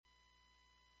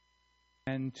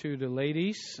And to the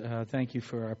ladies, thank you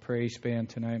for our praise band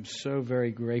tonight. I'm so very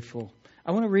grateful.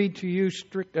 I want to read to you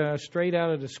straight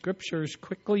out of the Scriptures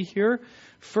quickly here.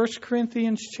 1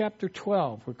 Corinthians chapter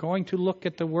 12. We're going to look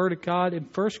at the Word of God in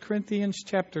 1 Corinthians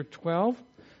chapter 12.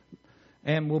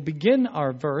 And we'll begin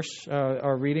our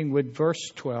reading with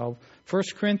verse 12. 1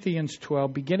 Corinthians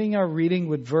 12, beginning our reading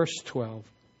with verse 12.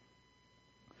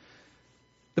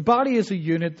 The body is a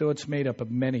unit, though it's made up of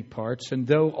many parts, and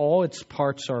though all its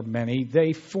parts are many,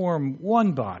 they form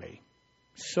one body.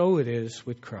 So it is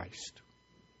with Christ.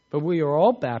 But we are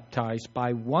all baptized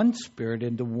by one Spirit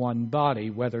into one body,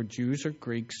 whether Jews or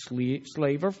Greeks,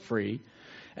 slave or free,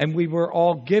 and we were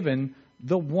all given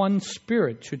the one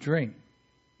Spirit to drink.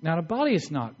 Now the body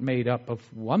is not made up of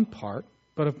one part,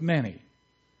 but of many.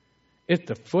 If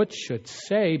the foot should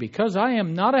say, because I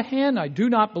am not a hand, I do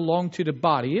not belong to the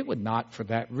body, it would not for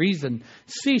that reason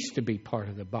cease to be part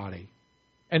of the body.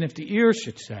 And if the ear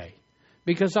should say,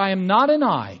 because I am not an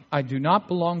eye, I do not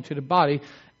belong to the body,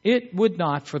 it would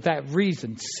not for that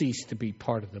reason cease to be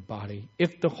part of the body.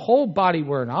 If the whole body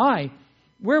were an eye,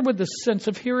 where would the sense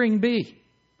of hearing be?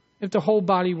 If the whole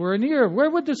body were an ear, where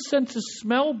would the sense of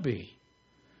smell be?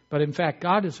 But in fact,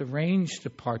 God has arranged the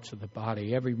parts of the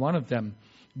body, every one of them,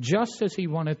 just as He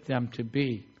wanted them to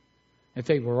be. If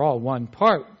they were all one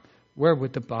part, where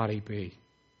would the body be?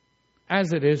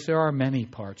 As it is, there are many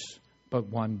parts, but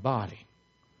one body.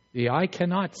 The eye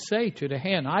cannot say to the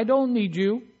hand, I don't need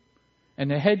you. And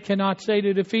the head cannot say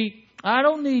to the feet, I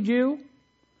don't need you.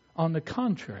 On the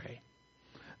contrary,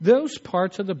 those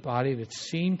parts of the body that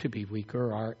seem to be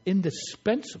weaker are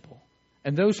indispensable.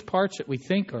 And those parts that we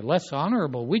think are less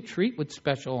honorable, we treat with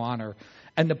special honor.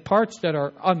 And the parts that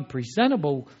are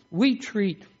unpresentable, we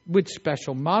treat with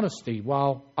special modesty,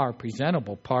 while our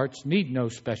presentable parts need no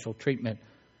special treatment.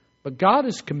 But God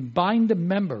has combined the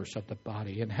members of the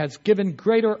body and has given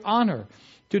greater honor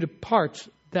to the parts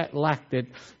that lacked it,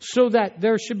 so that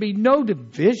there should be no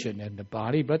division in the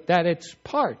body, but that its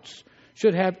parts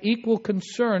should have equal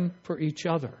concern for each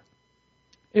other.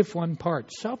 If one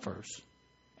part suffers,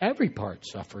 every part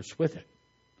suffers with it.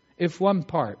 If one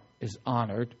part is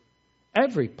honored,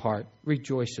 every part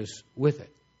rejoices with it.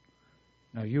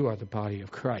 Now you are the body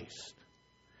of Christ,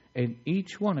 and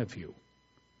each one of you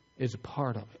is a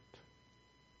part of it.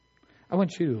 I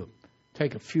want you to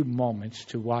take a few moments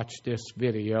to watch this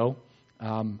video.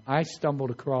 I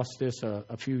stumbled across this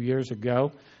a few years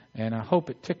ago, and I hope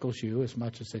it tickles you as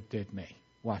much as it did me.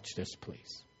 Watch this,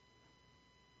 please.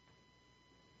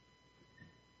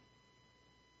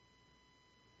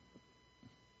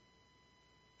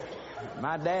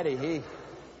 My daddy,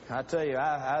 I tell you,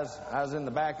 I was in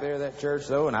the back there of that church,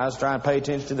 though, and I was trying to pay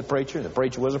attention to the preacher, and the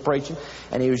preacher was preaching,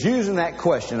 and he was using that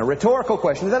question, a rhetorical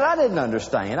question that I didn't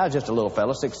understand. I was just a little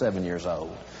fellow, 6, 7 years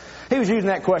old. He was using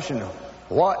that question,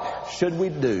 what should we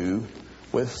do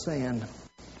with sin?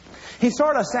 He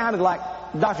sort of sounded like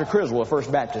Dr. Criswell,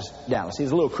 First Baptist Dallas.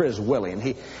 He's a little Criswellian.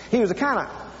 He was a kind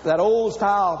of that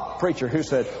old-style preacher who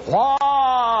said, what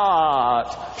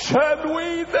should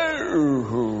we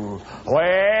do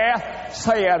with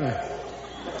sin?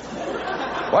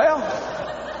 Well,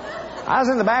 I was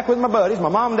in the back with my buddies. My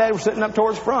mom and dad were sitting up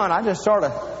towards the front. I just sort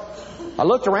of, I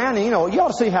looked around and, you ought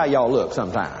to see how y'all look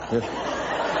sometimes.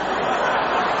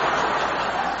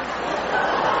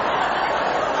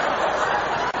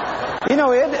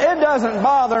 It doesn't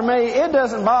bother me. It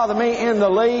doesn't bother me in the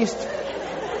least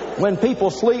when people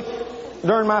sleep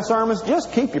during my sermons.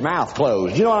 Just keep your mouth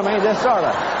closed. You know what I mean? Just sort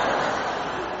of.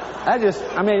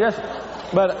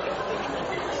 But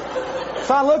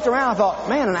so I looked around and thought,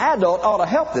 man, an adult ought to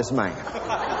help this man.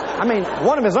 I mean,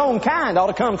 one of his own kind ought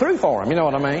to come through for him. You know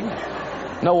what I mean?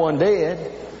 No one did.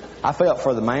 I felt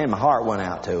for the man. My heart went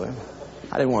out to him.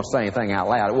 I didn't want to say anything out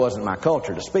loud. It wasn't my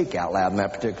culture to speak out loud in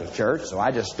that particular church, so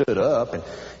I just stood up and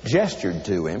gestured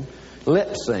to him,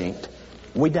 lip-synced,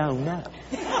 we don't know.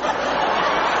 We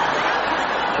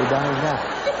don't know.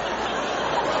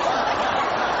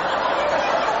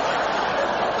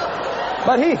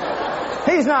 But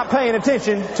he's not paying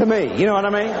attention to me, you know what I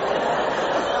mean?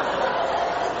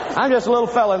 I'm just a little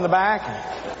fella in the back.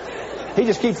 He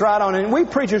just keeps right on. And we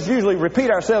preachers usually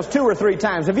repeat ourselves 2 or 3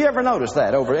 times. Have you ever noticed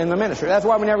that over in the ministry? That's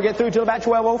why we never get through till about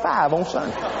 12:05 on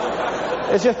Sunday.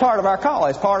 It's just part of our call.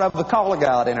 It's part of the call of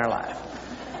God in our life.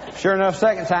 Sure enough,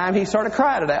 second time, he sort of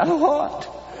cried it out. What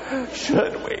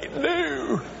should we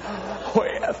do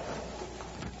with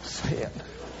sin?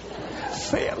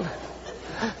 Sin.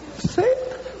 Sin.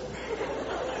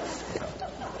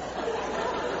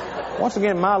 Once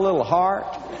again, my little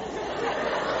heart.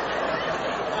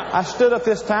 I stood up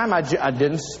this time. I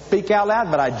didn't speak out loud,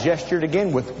 but I gestured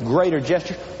again with greater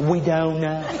gesture. We don't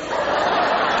know.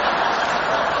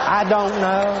 I don't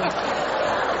know.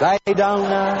 They don't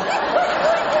know.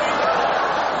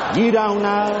 You don't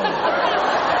know.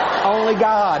 Only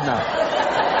God knows.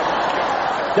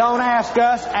 Don't ask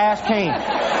us, ask Him.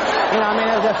 You know, I mean,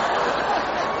 it was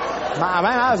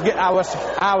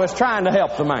just, I was trying to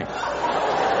help the man.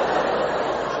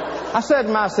 I said to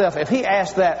myself, if he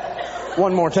asked that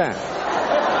one more time,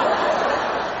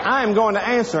 I am going to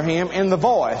answer him in the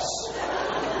voice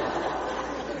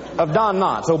of Don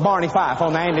Knotts, old Barney Fife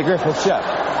on the Andy Griffith Show.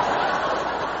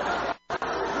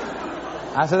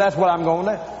 I said, that's what I'm going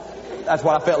to do. That's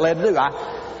what I felt led to do.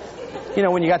 You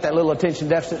know, when you got that little attention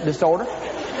deficit disorder,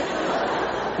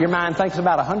 your mind thinks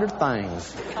about 100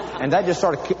 things. And that just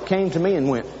sort of came to me and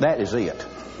went, that is it.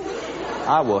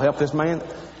 I will help this man.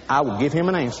 I will give him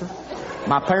an answer.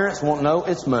 My parents won't know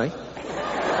it's me.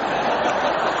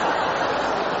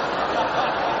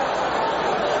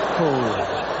 Oh.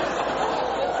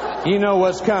 You know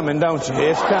what's coming, don't you?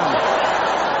 It's coming.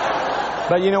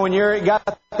 But you know, when you're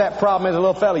got that problem as a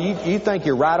little fella, you think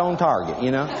you're right on target,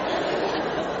 you know?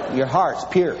 Your heart's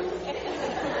pure.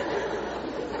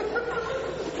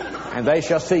 And they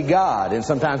shall see God, and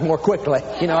sometimes more quickly.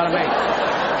 You know what I mean?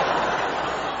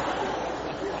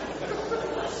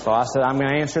 So I said, I'm going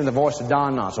to answer in the voice of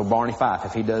Don Knotts, or Barney Fife.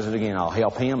 If he does it again, I'll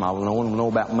help him. I'll know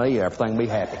about me. Everything will be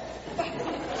happy.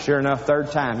 Sure enough,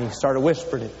 third time, he started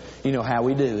whispering it. You know how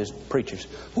we do as preachers.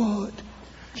 What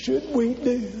should we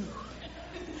do?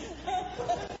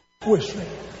 Whispering.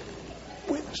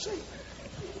 Witnessing.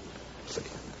 See.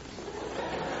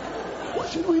 What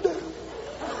should we do?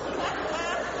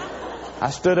 I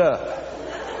stood up.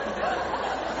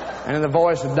 And in the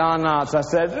voice of Don Knotts, I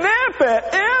said, nip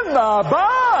it in the bud.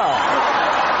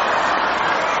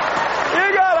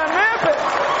 You gotta nip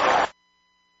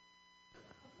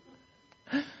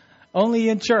it. Only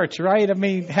in church, right? I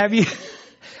mean, have you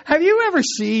ever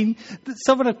seen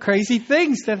some of the crazy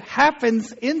things that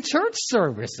happens in church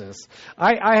services?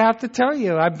 I have to tell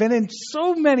you, I've been in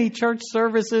so many church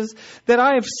services that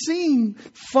I have seen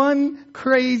fun,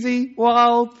 crazy,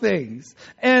 wild things.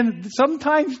 And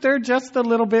sometimes they're just a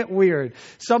little bit weird.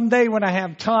 Someday when I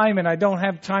have time, and I don't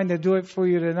have time to do it for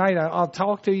you tonight, I'll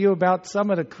talk to you about some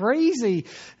of the crazy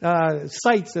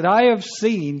sights that I have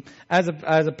seen as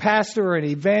a pastor or an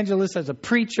evangelist, as a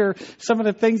preacher, some of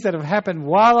the things that have happened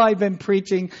while I've been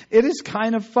preaching. It is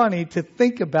kind of funny to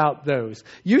think about those.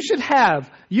 You should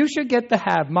get to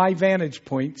have my vantage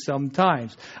point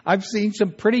sometimes. I've seen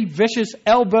some pretty vicious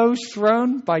elbows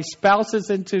thrown by spouses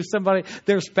into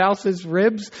their spouse's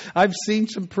ribs. I've seen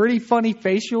some pretty funny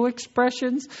facial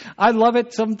expressions. I love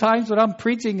it sometimes when I'm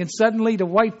preaching and suddenly the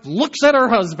wife looks at her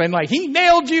husband like, he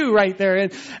nailed you right there.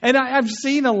 And I've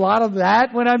seen a lot of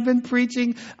that when I've been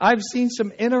preaching. I've seen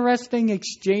some interesting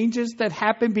exchanges that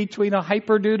happen between a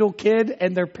hyperdoodle kid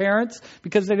and their parents,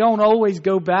 because they don't always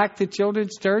go back to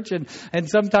children's church, and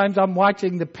sometimes I'm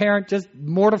watching the parent just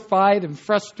mortified and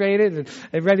frustrated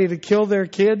and ready to kill their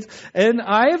kids. And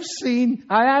I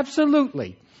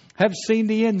absolutely have seen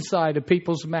the inside of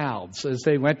people's mouths as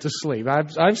they went to sleep.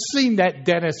 I've seen that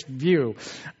dentist view.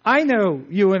 I know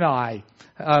you and I,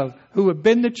 who have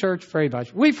been to church very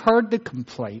much, we've heard the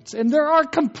complaints, and there are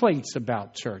complaints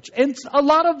about church, and a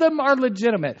lot of them are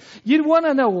legitimate. You want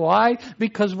to know why?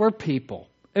 Because we're people.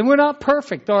 And we're not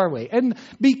perfect, are we? And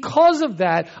because of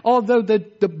that, although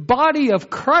the body of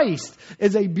Christ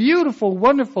is a beautiful,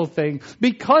 wonderful thing,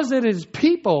 because it is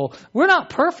people, we're not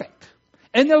perfect.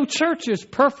 And no church is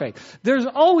perfect. There's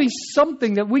always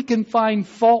something that we can find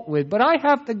fault with. But I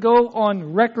have to go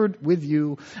on record with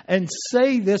you and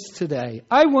say this today.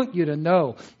 I want you to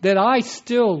know that I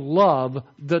still love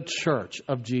the church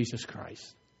of Jesus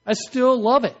Christ. I still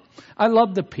love it. I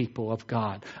love the people of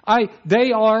God.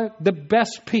 They are the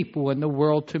best people in the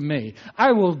world to me.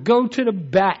 I will go to the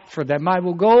bat for them. I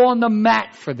will go on the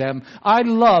mat for them. I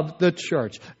love the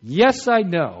church. Yes, I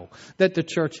know that the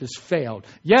church has failed.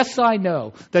 Yes, I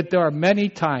know that there are many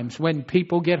times when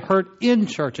people get hurt in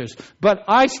churches. But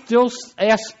I still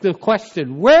ask the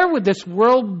question, where would this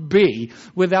world be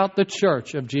without the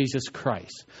church of Jesus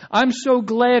Christ? I'm so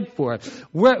glad for it.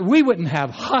 We wouldn't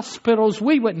have hospitals.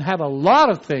 We wouldn't have a lot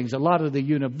of things, a lot of the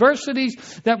universities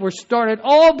that were started,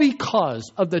 all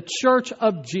because of the church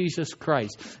of Jesus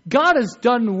Christ. God has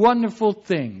done wonderful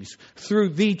things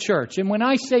through the church. And when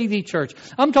I say the church,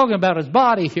 I'm talking about His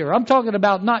body here. I'm talking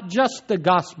about not just the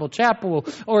Gospel Chapel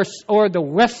or the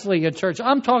Wesleyan Church.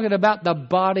 I'm talking about the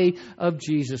body of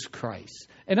Jesus Christ.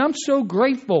 And I'm so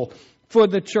grateful for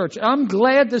the church. I'm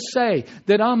glad to say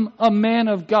that I'm a man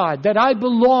of God, that I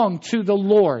belong to the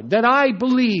Lord, that I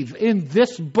believe in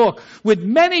this book with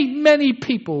many, many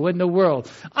people in the world.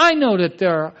 I know that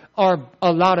there are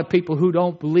a lot of people who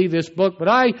don't believe this book, but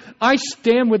I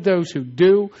stand with those who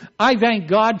do. I thank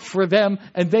God for them,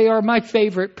 and they are my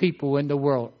favorite people in the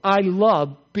world. I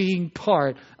love being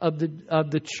part of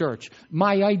the church.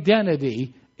 My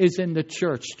identity is in the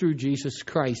church through Jesus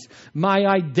Christ. My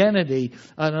identity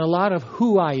and a lot of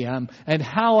who I am and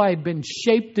how I've been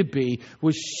shaped to be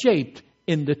was shaped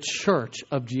in the church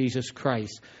of Jesus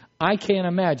Christ. I can't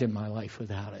imagine my life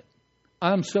without it.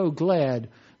 I'm so glad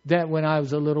that when I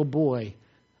was a little boy,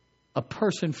 a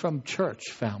person from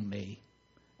church found me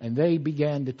and they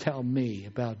began to tell me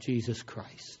about Jesus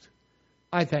Christ.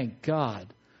 I thank God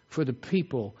for the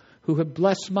people who have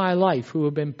blessed my life, who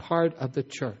have been part of the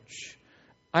church.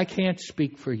 I can't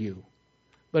speak for you,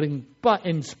 but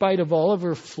in spite of all of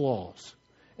her flaws,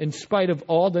 in spite of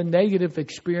all the negative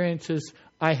experiences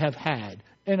I have had,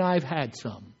 and I've had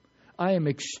some, I am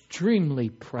extremely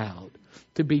proud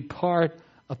to be part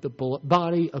of the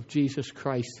body of Jesus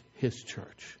Christ, His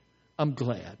church. I'm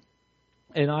glad.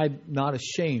 And I'm not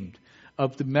ashamed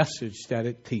of the message that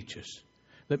it teaches.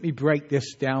 Let me break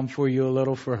this down for you a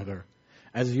little further.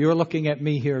 As you're looking at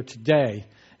me here today,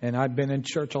 and I've been in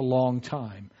church a long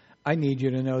time, I need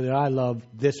you to know that I love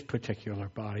this particular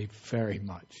body very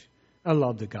much. I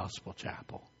love the Gospel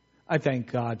Chapel. I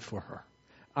thank God for her.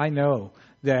 I know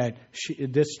that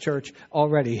this church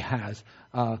already has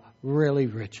a really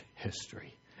rich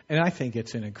history. And I think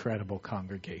it's an incredible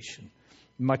congregation.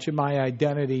 Much of my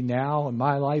identity now in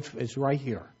my life is right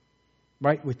here,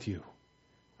 right with you.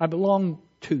 I belong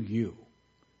to you.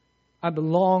 I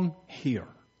belong here.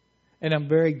 And I'm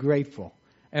very grateful.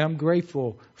 And I'm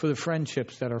grateful for the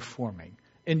friendships that are forming.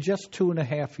 In just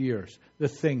 2.5 years, the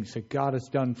things that God has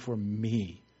done for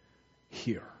me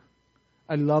here.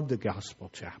 I love the Gospel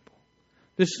Chapel.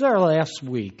 This is our last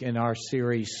week in our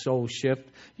series, Soul Shift.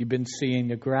 You've been seeing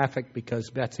the graphic because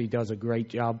Betsy does a great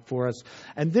job for us.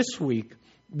 And this week,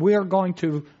 we're going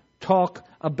to talk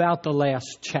about the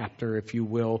last chapter, if you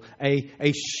will,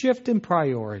 a shift in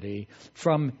priority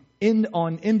from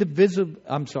individualism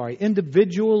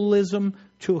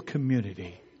to a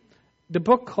community. The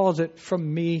book calls it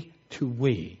From Me to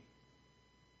We.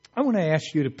 I want to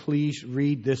ask you to please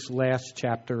read this last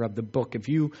chapter of the book. If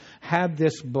you have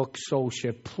this book, Soul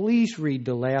Shift, please read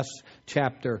the last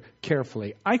chapter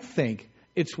carefully. I think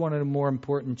it's one of the more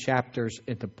important chapters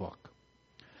in the book.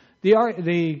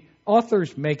 The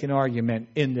authors make an argument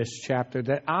in this chapter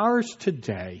that ours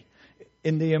today,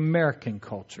 in the American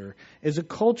culture, is a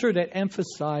culture that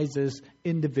emphasizes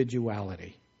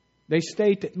individuality. They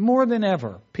state that more than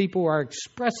ever, people are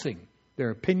expressing their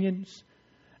opinions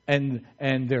and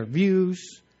their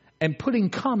views and putting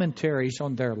commentaries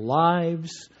on their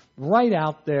lives right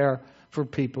out there for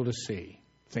people to see.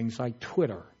 Things like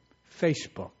Twitter,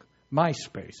 Facebook,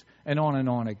 MySpace, and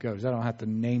on it goes. I don't have to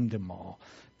name them all.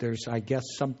 There's, I guess,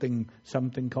 something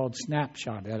called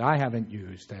Snapshot that I haven't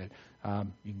used that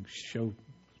you can show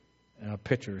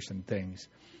pictures and things.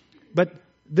 But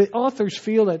the authors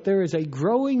feel that there is a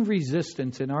growing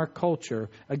resistance in our culture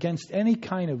against any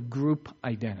kind of group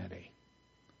identity.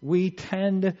 We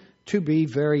tend to be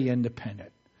very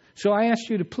independent. So I ask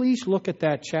you to please look at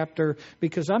that chapter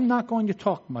because I'm not going to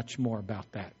talk much more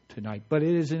about that tonight. But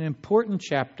it is an important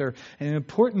chapter, an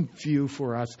important view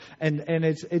for us, and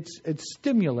it's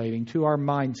stimulating to our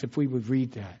minds if we would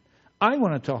read that. I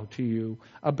want to talk to you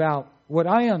about what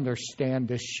I understand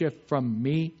this shift from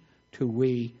me to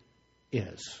we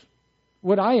is.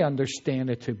 What I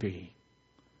understand it to be.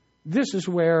 This is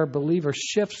where a believer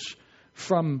shifts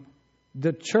from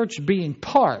the church being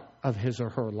part of his or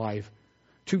her life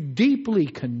to deeply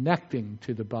connecting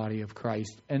to the body of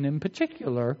Christ, and in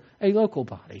particular, a local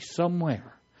body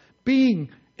somewhere. Being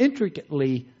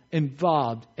intricately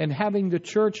involved and having the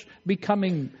church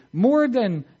becoming more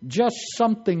than just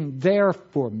something there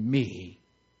for me.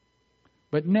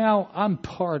 But now I'm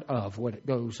part of what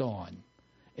goes on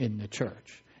in the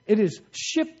church. It is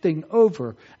shifting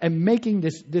over and making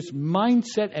this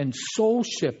mindset and soul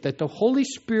shift that the Holy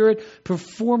Spirit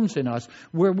performs in us,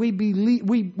 where we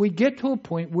get to a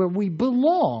point where we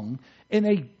belong in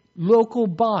a local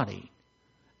body.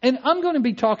 And I'm going to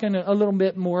be talking a little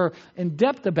bit more in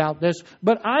depth about this,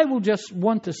 but I will just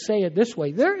want to say it this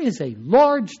way. There is a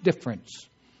large difference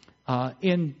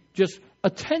in just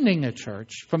attending a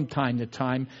church from time to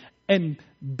time and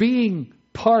being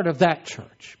part of that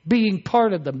church, being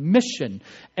part of the mission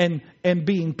and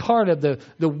being part of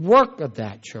the work of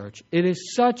that church. It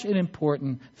is such an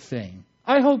important thing.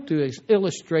 I hope to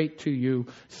illustrate to you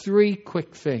 3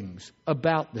 quick things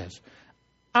about this.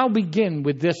 I'll begin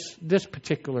with this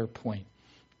particular point.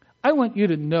 I want you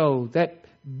to know that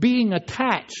being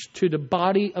attached to the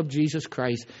body of Jesus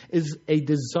Christ is a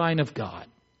design of God.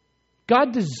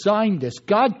 God designed this.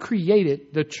 God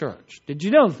created the church. Did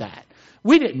you know that?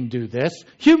 We didn't do this.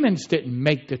 Humans didn't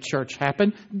make the church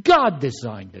happen. God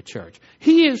designed the church.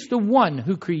 He is the one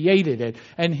who created it.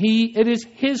 And it is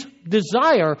His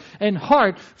desire and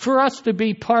heart for us to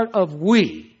be part of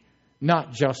we,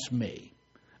 not just me.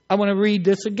 I want to read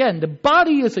this again. The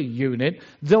body is a unit,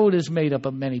 though it is made up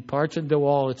of many parts, and though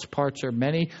all its parts are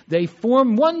many, they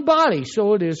form one body.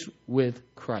 So it is with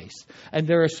Christ. And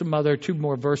there are some other 2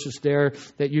 more verses there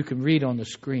that you can read on the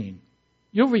screen.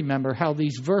 You'll remember how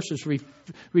these verses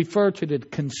refer to the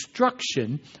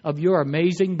construction of your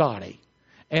amazing body.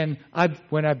 And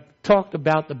when I've talked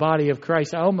about the body of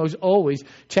Christ, I almost always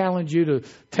challenge you to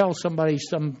tell somebody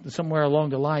somewhere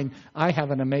along the line, I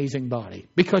have an amazing body.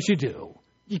 Because you do.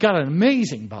 You got an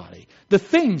amazing body. The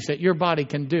things that your body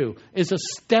can do is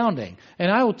astounding.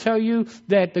 And I will tell you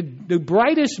that the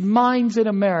brightest minds in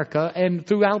America and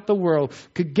throughout the world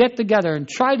could get together and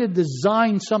try to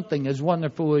design something as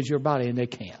wonderful as your body, and they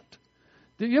can't.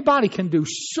 Your body can do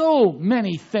so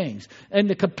many things and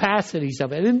the capacities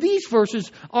of it. And these verses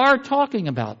are talking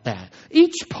about that.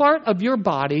 Each part of your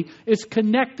body is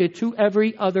connected to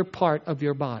every other part of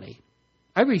your body.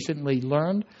 I recently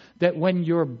learned that when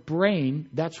your brain,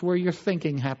 that's where your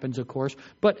thinking happens, of course,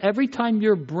 but every time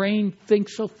your brain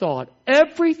thinks a thought,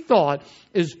 every thought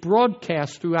is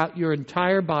broadcast throughout your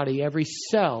entire body. Every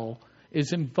cell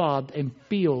is involved and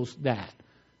feels that.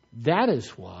 That is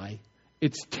why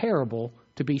it's terrible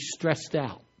to be stressed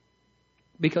out,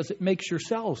 because it makes your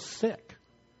cells sick.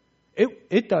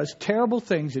 It does terrible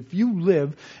things if you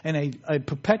live in a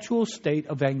perpetual state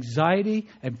of anxiety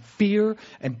and fear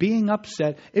and being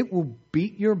upset. It will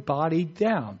beat your body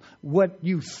down. What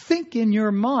you think in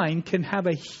your mind can have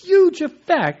a huge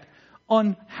effect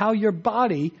on how your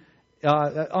body,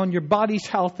 on your body's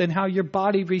health and how your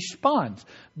body responds.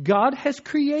 God has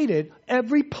created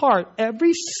every part,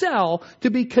 every cell to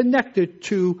be connected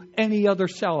to any other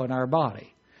cell in our body.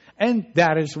 And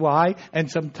that is why, and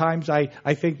sometimes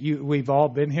I think we've all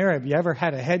been here. Have you ever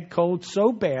had a head cold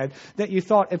so bad that you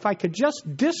thought, if I could just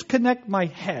disconnect my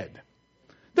head,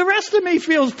 the rest of me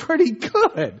feels pretty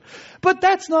good? But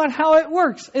that's not how it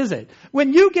works, is it?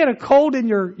 When you get a cold and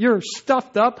you're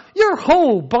stuffed up, your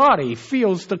whole body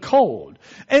feels the cold.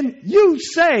 And you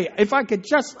say,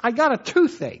 I got a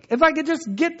toothache. If I could just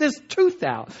get this tooth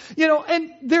out.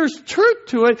 And there's truth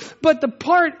to it, but the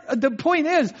point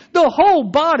is, the whole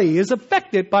body is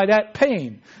affected by that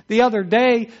pain. The other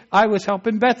day, I was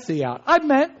helping Betsy out.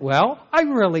 I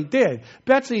really did.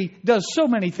 Betsy does so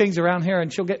many things around here,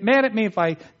 and she'll get mad at me if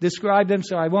I describe them,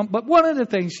 so I won't. But one of the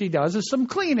things she does is some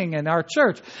cleaning in our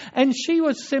church. And she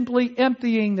was simply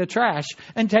emptying the trash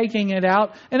and taking it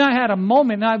out. And I had a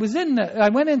moment, and I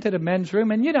went into the men's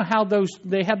room, and you know how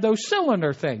they have those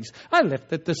cylinder things. I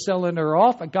lifted the cylinder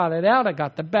off, I got it out, I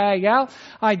got the bag out,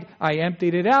 I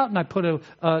emptied it out, and I put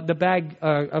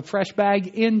a fresh bag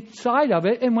inside of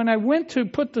it. And when I went to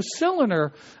put the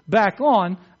cylinder back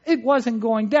on, it wasn't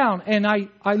going down. And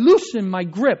I loosened my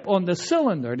grip on the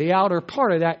cylinder, the outer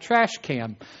part of that trash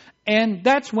can. And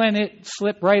that's when it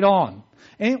slipped right on.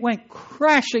 And it went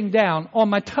crashing down on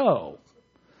my toe.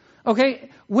 Okay?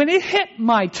 When it hit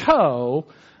my toe,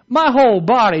 my whole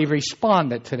body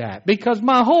responded to that, because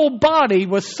my whole body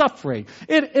was suffering.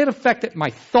 It affected my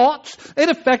thoughts. It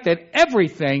affected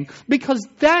everything, because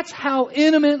that's how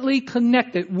intimately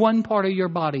connected one part of your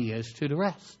body is to the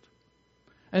rest.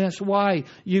 And that's why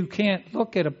you can't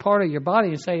look at a part of your body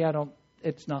and say,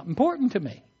 it's not important to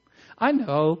me. I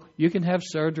know you can have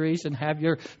surgeries and have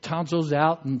your tonsils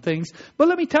out and things, but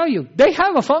let me tell you, they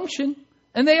have a function.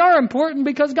 And they are important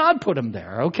because God put them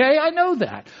there, okay? I know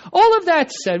that. All of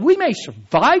that said, we may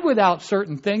survive without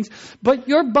certain things, but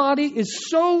your body is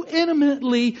so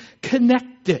intimately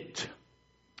connected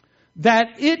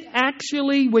that it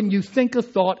actually, when you think a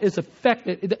thought, is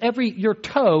affected. Your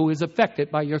toe is affected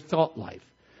by your thought life.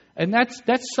 And that's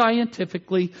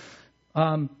scientifically,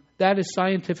 that is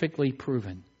scientifically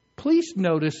proven. Please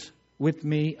notice with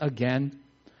me again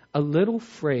a little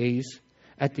phrase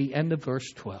at the end of verse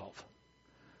 12.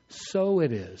 So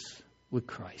it is with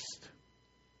Christ.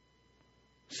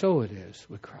 So it is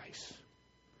with Christ.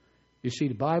 You see,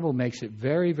 the Bible makes it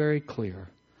very, very clear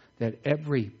that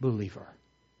every believer,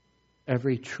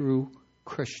 every true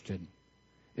Christian,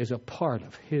 is a part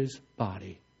of His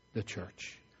body, the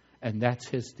church. And that's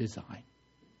His design.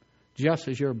 Just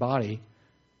as your body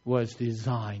was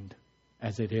designed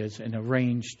as it is and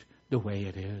arranged the way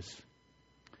it is.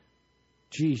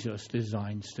 Jesus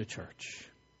designs the church.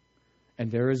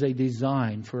 And there is a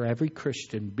design for every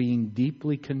Christian being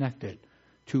deeply connected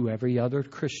to every other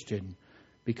Christian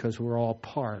because we're all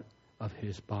part of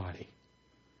His body.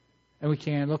 And we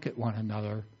can't look at one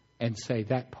another and say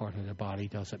that part of the body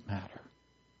doesn't matter.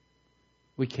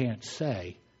 We can't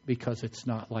say, because it's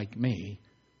not like me,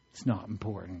 it's not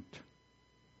important.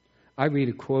 I read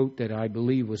a quote that I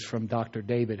believe was from Dr.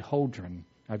 David Holdren.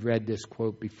 I've read this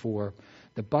quote before.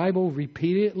 The Bible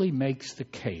repeatedly makes the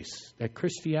case that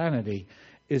Christianity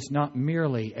is not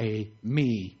merely a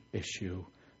me issue,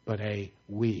 but a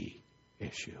we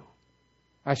issue.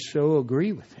 I so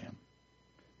agree with him.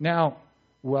 Now,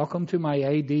 welcome to my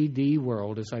ADD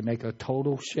world as I make a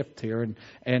total shift here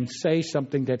and say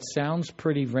something that sounds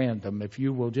pretty random. If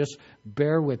you will just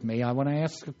bear with me, I want to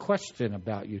ask a question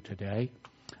about you today.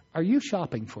 Are you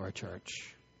shopping for a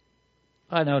church?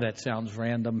 I know that sounds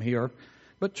random here,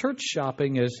 but church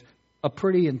shopping is a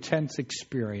pretty intense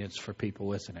experience for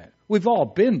people, isn't it? We've all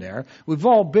been there. We've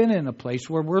all been in a place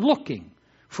where we're looking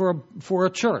for a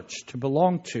church to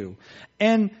belong to.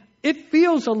 And it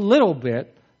feels a little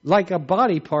bit like a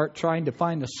body part trying to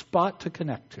find a spot to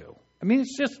connect to. I mean,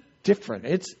 it's just different.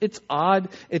 It's odd.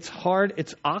 It's hard.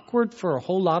 It's awkward for a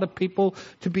whole lot of people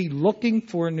to be looking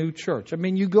for a new church. I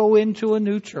mean, you go into a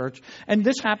new church, and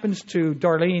this happens to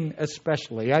Darlene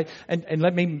especially. And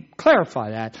let me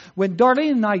clarify that. When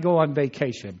Darlene and I go on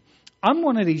vacation, I'm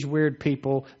one of these weird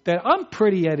people that I'm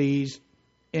pretty at ease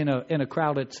in a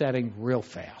crowded setting real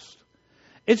fast.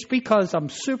 It's because I'm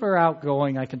super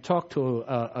outgoing. I can talk to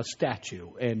a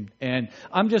statue, and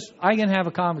I can have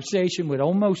a conversation with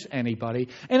almost anybody,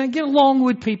 and I get along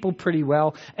with people pretty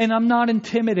well, and I'm not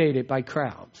intimidated by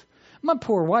crowds. My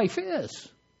poor wife is.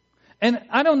 And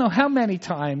I don't know how many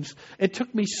times it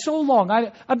took me so long.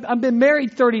 I've been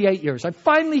married 38 years. I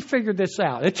finally figured this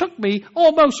out. It took me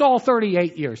almost all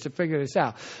 38 years to figure this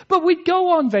out. But we'd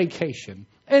go on vacation.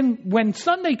 And when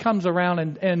Sunday comes around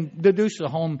and the Deuce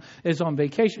of Home is on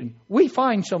vacation, we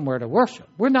find somewhere to worship.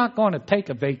 We're not going to take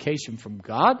a vacation from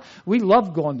God. We love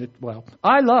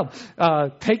I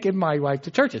love taking my wife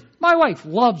to churches. My wife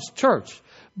loves church,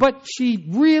 but she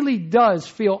really does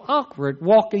feel awkward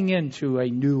walking into a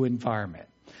new environment.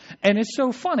 And it's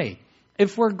so funny.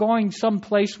 If we're going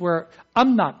someplace where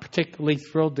I'm not particularly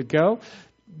thrilled to go,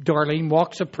 Darlene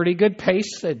walks a pretty good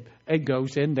pace and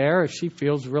goes in there. If she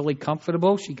feels really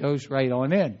comfortable, she goes right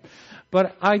on in.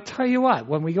 But I tell you what,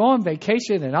 when we go on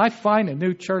vacation and I find a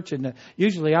new church, and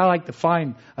usually I like to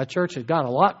find a church that's got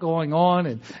a lot going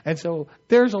on, and so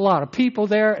there's a lot of people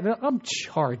there, and I'm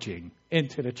charging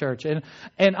into the church. And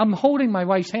I'm holding my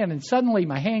wife's hand, and suddenly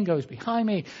my hand goes behind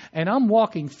me, and I'm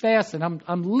walking fast, and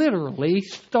I'm literally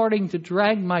starting to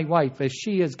drag my wife as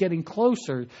she is getting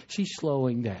closer. She's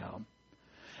slowing down.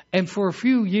 And for a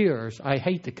few years, I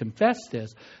hate to confess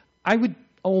this, I would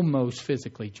almost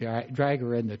physically drag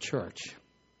her into church.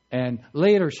 And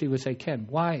later she would say, Ken,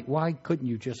 why couldn't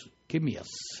you just give me a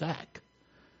sec?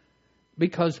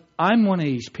 Because I'm one of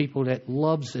these people that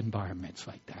loves environments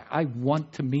like that. I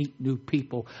want to meet new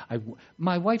people.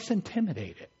 My wife's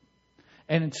intimidated.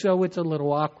 And so it's a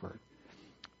little awkward.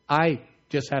 I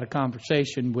just had a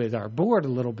conversation with our board a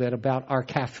little bit about our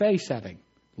cafe setting.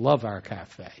 Love our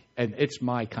cafe, and it's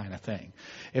my kind of thing.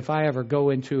 If I ever go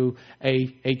into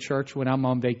a church when I'm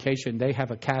on vacation, they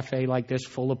have a cafe like this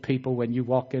full of people. When you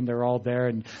walk in, they're all there,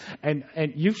 and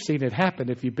you've seen it happen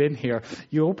if you've been here.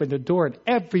 You open the door, and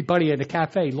everybody in the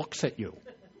cafe looks at you.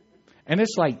 And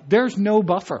it's like, there's no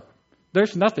buffer.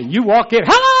 There's nothing. You walk in,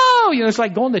 hello! It's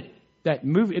like going to that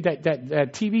movie, that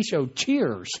TV show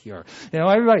Cheers here.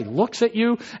 Everybody looks at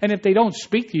you, and if they don't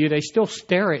speak to you, they still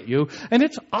stare at you. And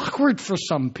it's awkward for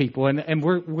some people, and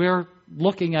we're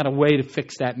looking at a way to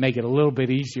fix that, make it a little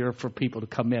bit easier for people to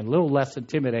come in, a little less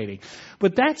intimidating.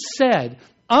 But that said,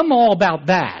 I'm all about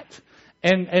that.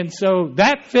 And so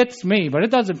that fits me, but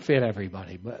it doesn't fit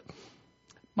everybody. But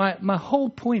my whole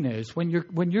point is, when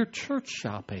you're church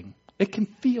shopping, it can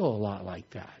feel a lot like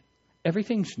that.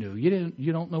 Everything's new.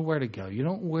 You don't know where to go. You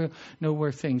don't know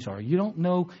where things are. You don't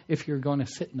know if you're going to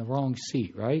sit in the wrong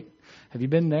seat, right? Have you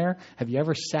been there? Have you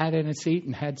ever sat in a seat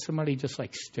and had somebody just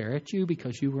like stare at you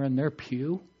because you were in their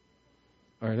pew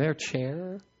or their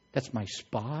chair? That's my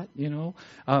spot,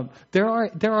 There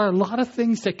are a lot of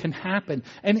things that can happen,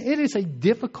 and it is a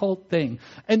difficult thing.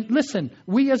 And listen,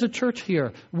 we as a church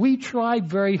here, we try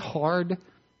very hard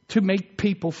to make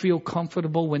people feel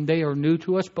comfortable when they are new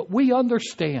to us, but we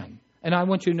understand And I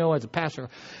want you to know as a pastor,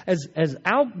 as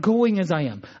outgoing as I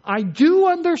am, I do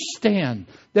understand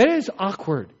that it is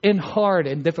awkward and hard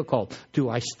and difficult. Do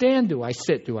I stand? Do I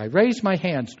sit? Do I raise my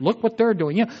hands? Look what they're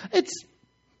doing.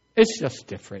 It's just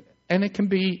different. And it can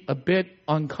be a bit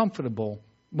uncomfortable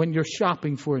when you're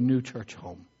shopping for a new church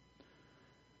home.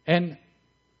 And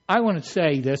I want to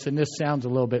say this, and this sounds a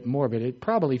little bit morbid. It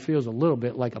probably feels a little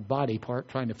bit like a body part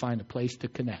trying to find a place to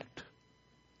connect.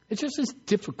 It's just as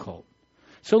difficult.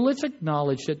 So let's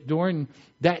acknowledge that during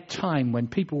that time when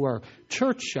people are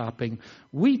church shopping,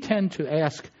 we tend to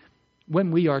ask,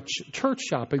 when we are church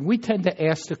shopping, we tend to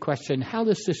ask the question, how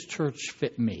does this church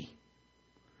fit me?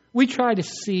 We try to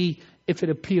see if it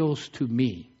appeals to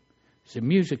me. Is the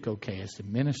music okay? Is the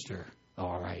minister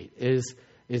all right? Is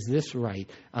this right?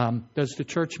 Does the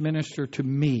church minister to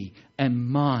me and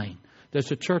mine? Does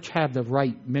the church have the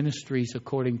right ministries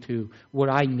according to what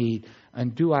I need?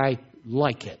 And do I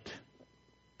like it?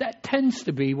 That tends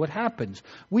to be what happens.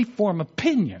 We form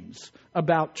opinions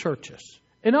about churches.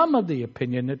 And I'm of the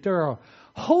opinion that there are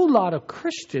a whole lot of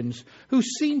Christians who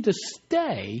seem to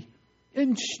stay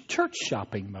in church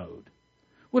shopping mode.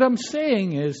 What I'm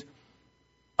saying is,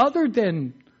 other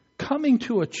than coming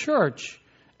to a church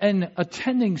and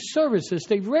attending services,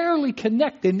 they rarely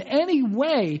connect in any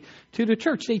way to the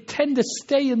church. They tend to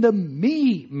stay in the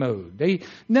me mode. They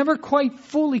never quite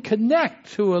fully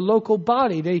connect to a local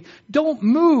body. They don't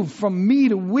move from me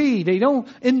to we. They don't,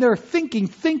 in their thinking,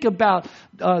 think about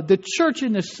the church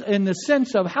in the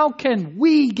sense of how can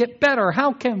we get better?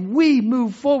 How can we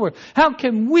move forward? How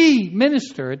can we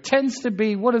minister? It tends to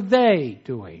be, what are they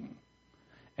doing?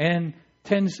 And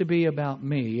tends to be about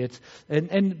me.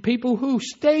 And people who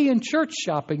stay in church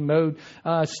shopping mode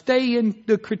stay in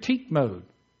the critique mode.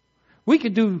 We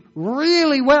could do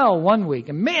really well one week.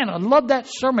 And man, I loved that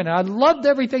sermon. I loved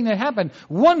everything that happened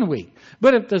one week.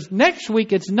 But if this next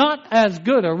week it's not as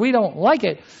good or we don't like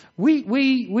it,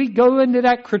 we go into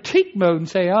that critique mode and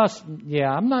say,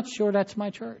 I'm not sure that's my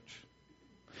church.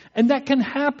 And that can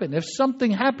happen. If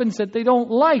something happens that they don't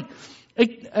like,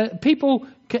 people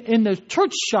in the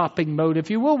church shopping mode, if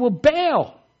you will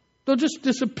bail. They'll just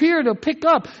disappear. They'll pick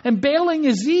up. And bailing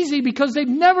is easy because they've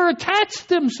never attached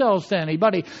themselves to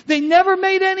anybody. They never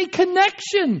made any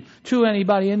connection to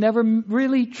anybody and never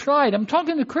really tried. I'm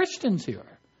talking to Christians here.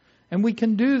 And we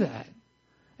can do that.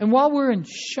 And while we're in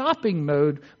shopping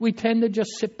mode, we tend to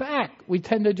just sit back. We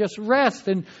tend to just rest.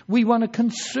 And we want to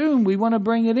consume. We want to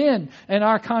bring it in. And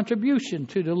our contribution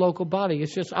to the local body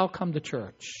is just, I'll come to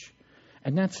church.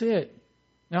 And that's it.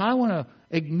 Now, I want to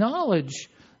acknowledge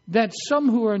that some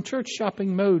who are in church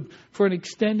shopping mode for an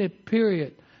extended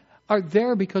period are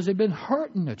there because they've been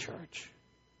hurt in the church.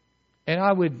 And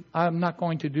I'm not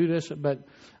going to do this, but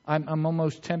I'm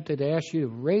almost tempted to ask you to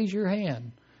raise your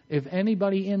hand if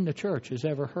anybody in the church has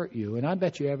ever hurt you. And I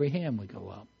bet you every hand would go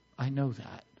up. I know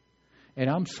that. And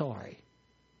I'm sorry.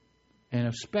 And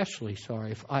especially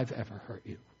sorry if I've ever hurt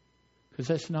you. Because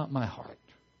that's not my heart.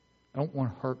 I don't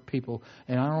want to hurt people,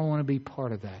 and I don't want to be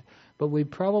part of that. But we've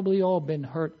probably all been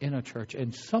hurt in a church.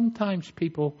 And sometimes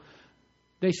people,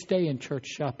 they stay in church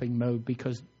shopping mode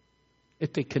because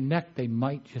if they connect, they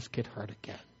might just get hurt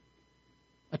again.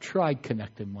 I tried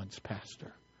connecting once,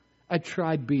 Pastor. I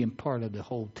tried being part of the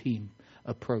whole team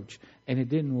approach, and it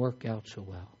didn't work out so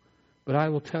well. But I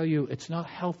will tell you, it's not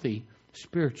healthy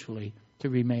spiritually to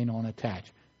remain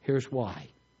unattached. Here's why.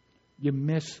 You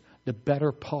miss the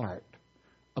better part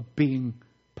of being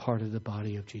part of the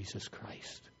body of Jesus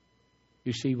Christ.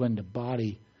 You see, when the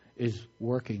body is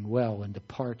working well and the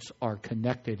parts are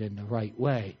connected in the right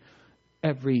way,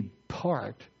 every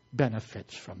part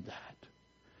benefits from that.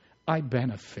 I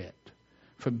benefit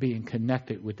from being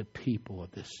connected with the people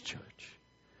of this church.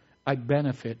 I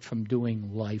benefit from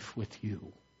doing life with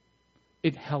you.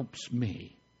 It helps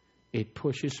me. It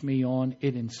pushes me on.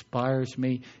 It inspires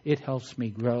me. It helps me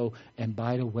grow. And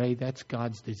by the way, that's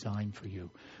God's design for you.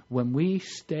 When we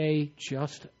stay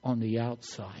just on the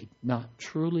outside, not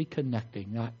truly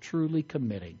connecting, not truly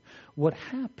committing, what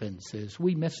happens is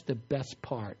we miss the best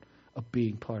part of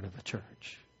being part of a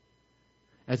church.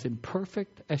 As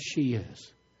imperfect as she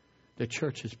is, the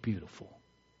church is beautiful.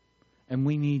 And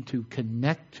we need to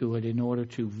connect to it in order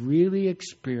to really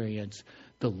experience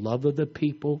the love of the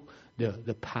people,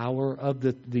 the power of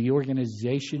the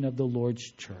organization of the Lord's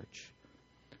church.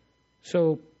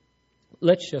 So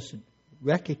let's just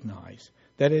recognize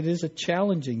that it is a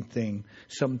challenging thing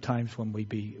sometimes when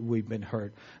we've been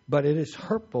hurt, but it is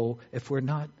hurtful if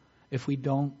we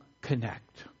don't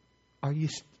connect. Are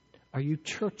you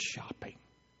church shopping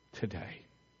today?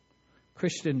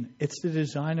 Christian, it's the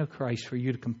design of Christ for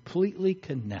you to completely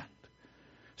connect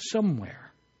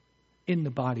somewhere in the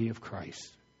body of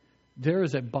Christ. There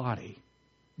is a body.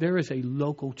 There is a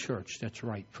local church that's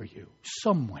right for you.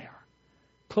 Somewhere.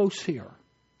 Close here.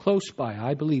 Close by.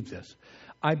 I believe this.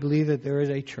 I believe that there is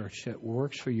a church that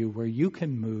works for you where you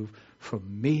can move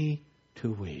from me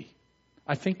to we.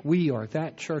 I think we are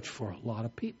that church for a lot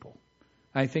of people.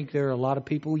 I think there are a lot of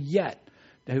people yet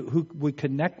who would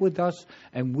connect with us,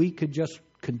 and we could just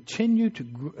continue to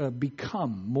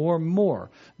become more and more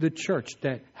the church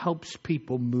that helps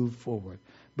people move forward.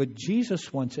 But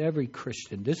Jesus wants every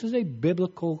Christian. This is a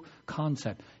biblical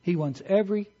concept. He wants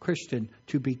every Christian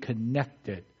to be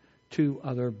connected to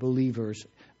other believers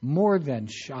more than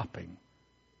shopping.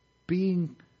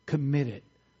 Being committed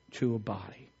to a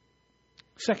body.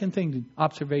 Second thing, the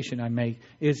observation I make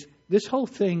is this whole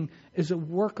thing is a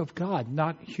work of God,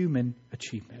 not human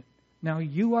achievement. Now,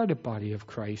 you are the body of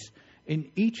Christ, and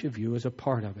each of you is a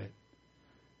part of it.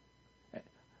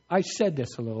 I said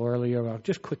this a little earlier. I'll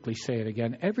just quickly say it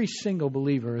again. Every single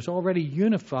believer is already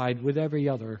unified with every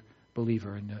other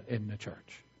believer in the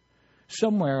church.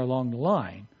 Somewhere along the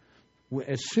line,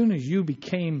 as soon as you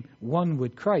became one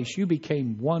with Christ, you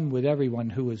became one with everyone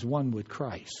who is one with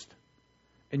Christ.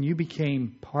 And you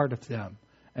became part of them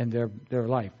and their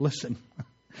life. Listen,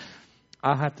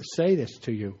 I have to say this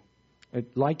to you.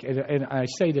 And I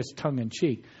say this tongue in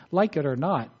cheek. Like it or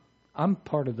not, I'm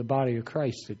part of the body of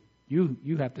Christ. That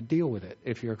you have to deal with it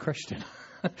if you're a Christian.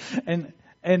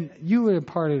 And you are a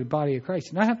part of the body of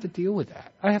Christ. And I have to deal with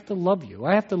that. I have to love you.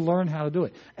 I have to learn how to do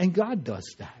it. And God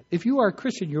does that. If you are a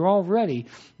Christian, you're already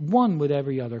one with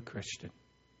every other Christian.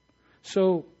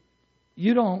 So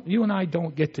you and I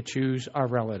don't get to choose our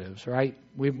relatives, right?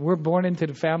 We're born into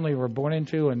the family we're born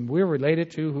into, and we're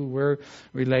related to who we're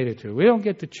related to. We don't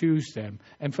get to choose them.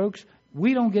 And folks,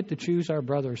 we don't get to choose our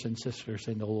brothers and sisters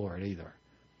in the Lord either.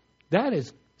 That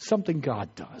is something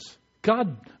God does.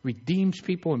 God redeems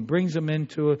people and brings them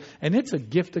into it, and it's a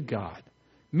gift of God.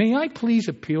 May I please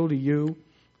appeal to you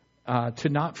to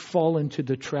not fall into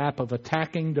the trap of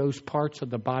attacking those parts of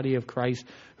the body of Christ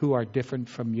who are different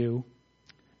from you.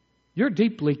 You're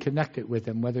deeply connected with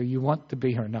them, whether you want to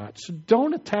be or not. So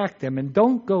don't attack them and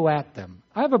don't go at them.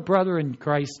 I have a brother in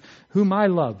Christ whom I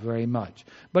love very much,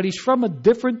 but he's from a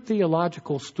different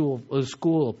theological school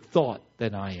of thought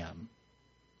than I am.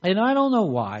 And I don't know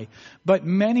why, but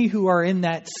many who are in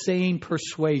that same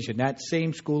persuasion, that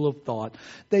same school of thought,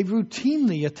 they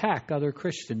routinely attack other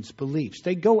Christians' beliefs.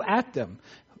 They go at them.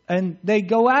 And they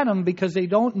go at them because they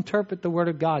don't interpret the Word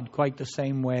of God quite the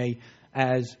same way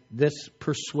as this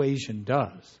persuasion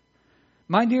does.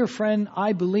 My dear friend,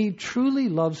 I believe, truly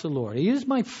loves the Lord. He is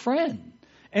my friend.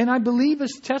 And I believe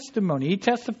his testimony. He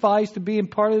testifies to being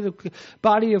part of the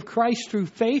body of Christ through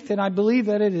faith, and I believe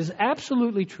that it is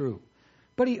absolutely true.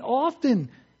 But he often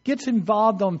gets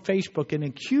involved on Facebook in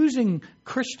accusing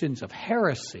Christians of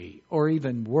heresy or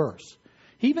even worse.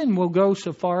 He even will go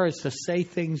so far as to say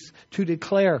things to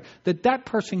declare that that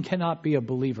person cannot be a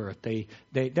believer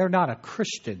if they're not a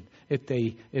Christian if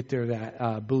they're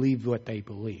that believe what they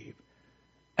believe.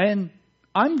 And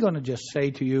I'm going to just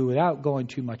say to you, without going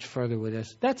too much further with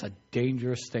this, that's a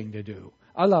dangerous thing to do.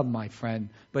 I love my friend,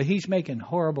 but he's making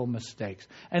horrible mistakes.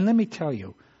 And let me tell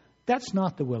you, that's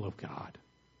not the will of God.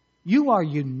 You are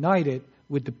united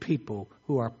with the people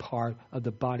who are part of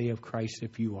the body of Christ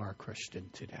if you are a Christian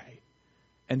today.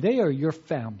 And they are your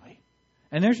family.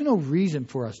 And there's no reason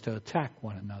for us to attack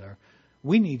one another.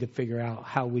 We need to figure out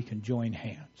how we can join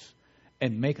hands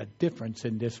and make a difference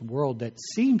in this world that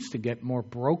seems to get more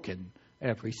broken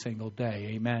every single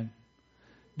day. Amen.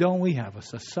 Don't we have a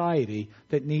society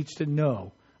that needs to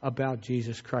know about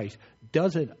Jesus Christ?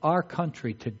 Doesn't our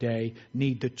country today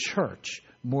need the church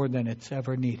more than it's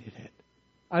ever needed it?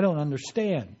 I don't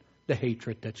understand the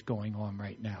hatred that's going on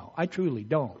right now. I truly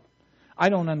don't. I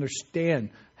don't understand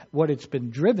what it's been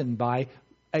driven by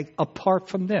apart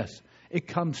from this. It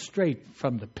comes straight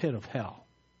from the pit of hell.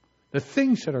 The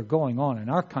things that are going on in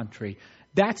our country,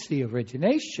 that's the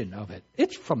origination of it.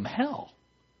 It's from hell.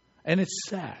 And it's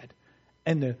sad.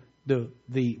 And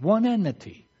the one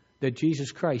entity that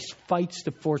Jesus Christ fights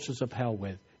the forces of hell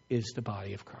with is the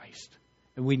body of Christ.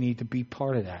 And we need to be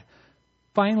part of that.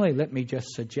 Finally, let me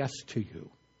just suggest to you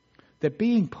that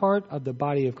being part of the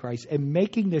body of Christ and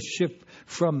making this shift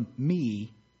from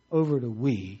me over to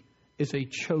we is a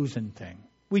chosen thing.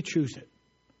 We choose it.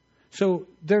 So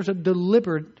there's a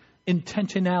deliberate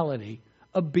intentionality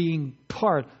of being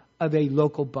part of a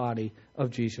local body of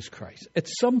Jesus Christ. At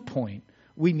some point,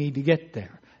 we need to get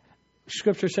there.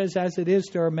 Scripture says, as it is,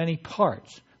 there are many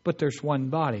parts, but there's one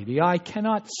body. The eye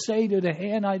cannot say to the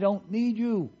hand, I don't need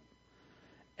you.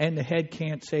 And the head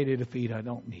can't say to the feet, I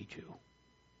don't need you.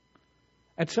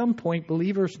 At some point,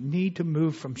 believers need to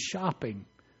move from shopping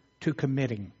to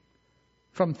committing.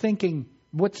 From thinking,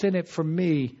 what's in it for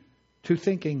me, to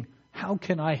thinking, how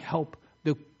can I help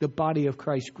the body of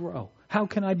Christ grow? How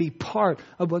can I be part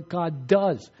of what God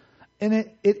does? And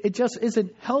it just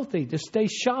isn't healthy to stay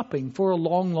shopping for a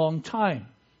long, long time.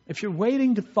 If you're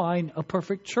waiting to find a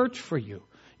perfect church for you,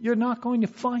 you're not going to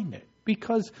find it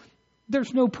because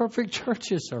there's no perfect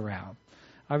churches around.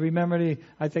 I remember,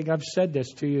 I think I've said this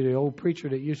to you, the old preacher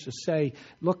that used to say,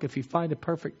 look, if you find a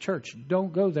perfect church,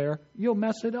 don't go there, you'll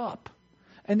mess it up.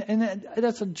 And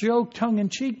that's a joke,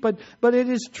 tongue-in-cheek, but it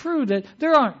is true that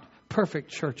there aren't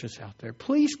perfect churches out there.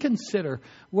 Please consider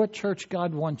what church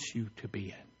God wants you to be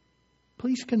in.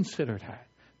 Please consider that.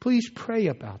 Please pray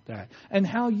about that and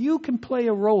how you can play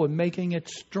a role in making it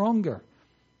stronger.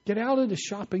 Get out of the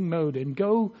shopping mode and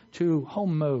go to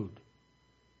home mode.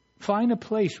 Find a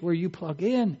place where you plug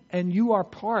in and you are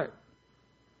part.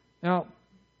 Now,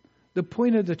 the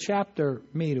point of the chapter,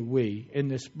 me to we, in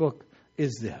this book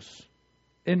is this.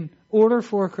 In order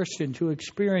for a Christian to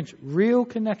experience real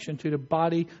connection to the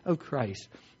body of Christ,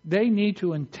 they need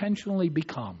to intentionally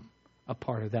become a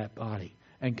part of that body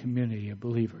and community of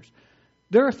believers.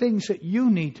 There are things that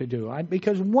you need to do.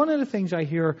 Because one of the things I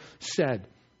hear said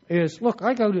is, look,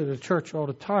 I go to the church all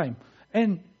the time,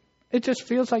 and it just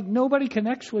feels like nobody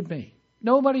connects with me.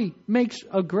 Nobody makes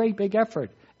a great big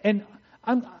effort. And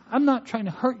I'm not trying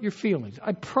to hurt your feelings.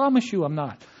 I promise you I'm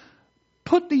not.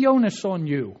 Put the onus on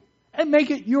you. And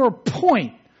make it your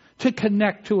point to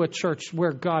connect to a church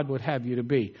where God would have you to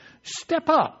be. Step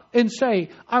up and say,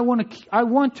 I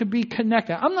want to be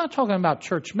connected. I'm not talking about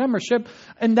church membership,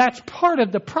 and that's part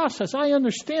of the process. I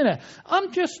understand that.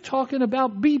 I'm just talking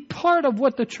about be part of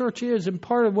what the church is and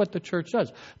part of what the church does.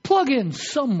 Plug in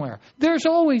somewhere. There's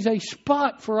always a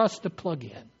spot for us to plug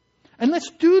in. And let's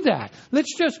do that.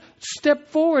 Let's just step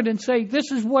forward and say,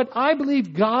 this is what I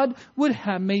believe God would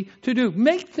have me to do.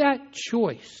 Make that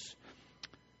choice.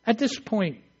 At this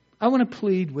point, I want to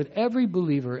plead with every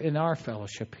believer in our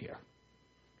fellowship here.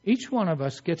 Each one of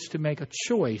us gets to make a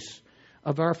choice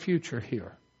of our future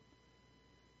here.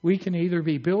 We can either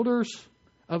be builders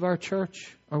of our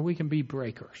church or we can be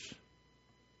breakers.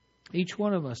 Each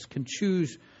one of us can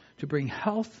choose to bring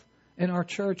health in our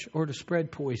church or to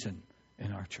spread poison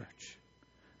in our church.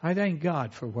 I thank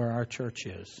God for where our church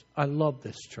is. I love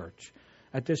this church.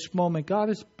 At this moment,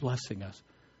 God is blessing us.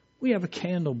 We have a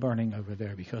candle burning over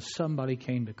there because somebody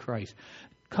came to Christ.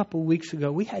 A couple weeks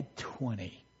ago, we had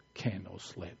 20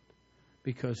 candles lit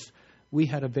because we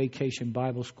had a vacation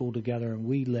Bible school together and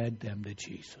we led them to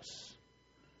Jesus.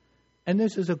 And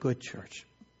this is a good church.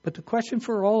 But the question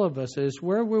for all of us is,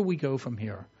 where will we go from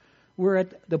here? We're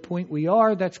at the point we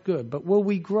are, that's good. But will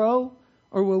we grow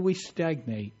or will we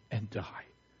stagnate and die?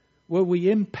 Will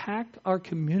we impact our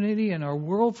community and our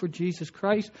world for Jesus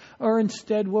Christ? Or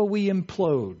instead, will we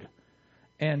implode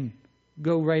and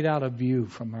go right out of view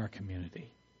from our community?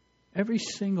 Every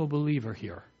single believer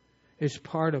here is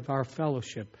part of our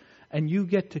fellowship. And you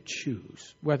get to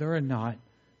choose whether or not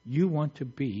you want to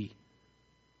be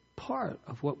part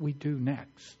of what we do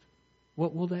next.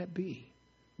 What will that be?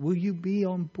 Will you be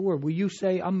on board? Will you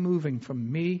say, I'm moving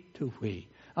from me to we?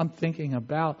 I'm thinking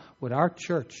about what our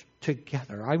church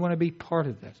together. I want to be part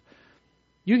of this.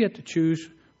 You get to choose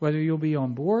whether you'll be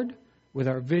on board with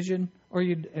our vision or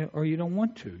you don't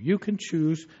want to. You can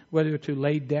choose whether to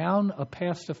lay down a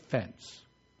past offense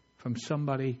from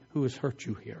somebody who has hurt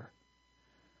you here,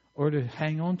 or to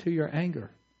hang on to your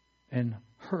anger and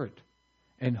hurt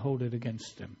and hold it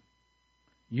against them.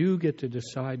 You get to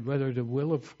decide whether the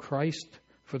will of Christ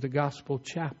for the Gospel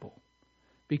Chapel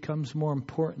becomes more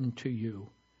important to you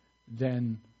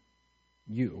than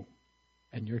you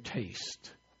and your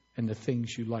taste and the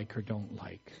things you like or don't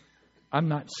like. I'm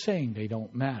not saying they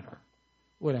don't matter.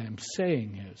 What I'm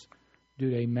saying is, do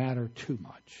they matter too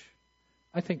much?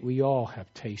 I think we all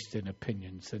have taste and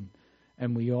opinions,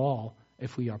 and we all,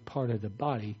 if we are part of the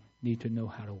body, need to know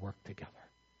how to work together.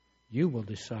 You will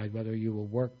decide whether you will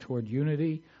work toward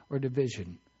unity or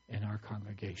division in our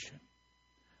congregation.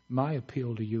 My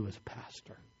appeal to you as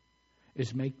pastor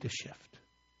is make the shift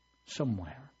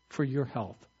somewhere for your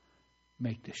health.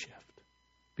 Make the shift.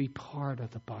 Be part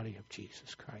of the body of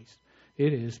Jesus Christ.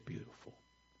 It is beautiful.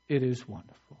 It is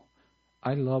wonderful.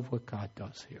 I love what God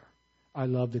does here. I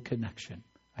love the connection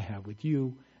I have with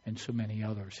you and so many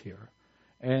others here.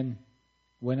 And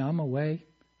when I'm away,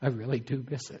 I really do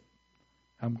miss it.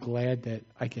 I'm glad that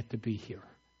I get to be here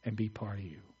and be part of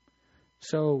you.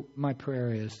 So my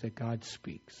prayer is that God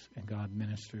speaks and God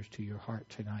ministers to your heart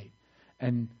tonight.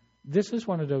 And this is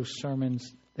one of those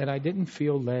sermons that I didn't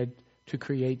feel led to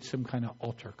create some kind of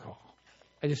altar call.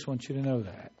 I just want you to know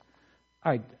that.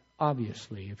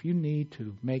 Obviously, if you need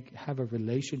to have a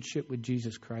relationship with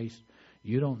Jesus Christ,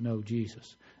 you don't know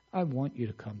Jesus. I want you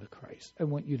to come to Christ. I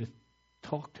want you to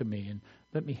talk to me and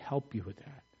let me help you with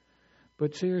that.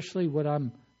 But seriously, what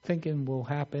I'm thinking will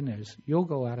happen is you'll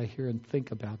go out of here and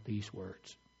think about these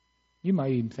words. You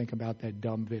might even think about that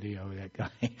dumb video of that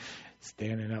guy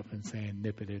standing up and saying,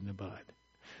 nip it in the bud.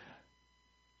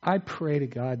 I pray to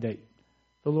God that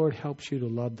the Lord helps you to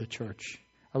love the church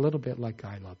a little bit like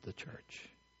I love the church.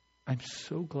 I'm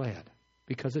so glad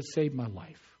because it saved my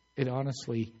life. It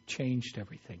honestly changed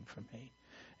everything for me.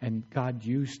 And God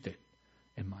used it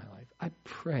in my life. I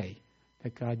pray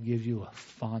that God gives you a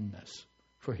fondness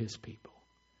for His people.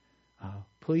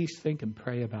 Please think and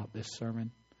pray about this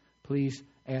sermon. Please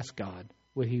ask God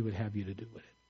what He would have you to do with it.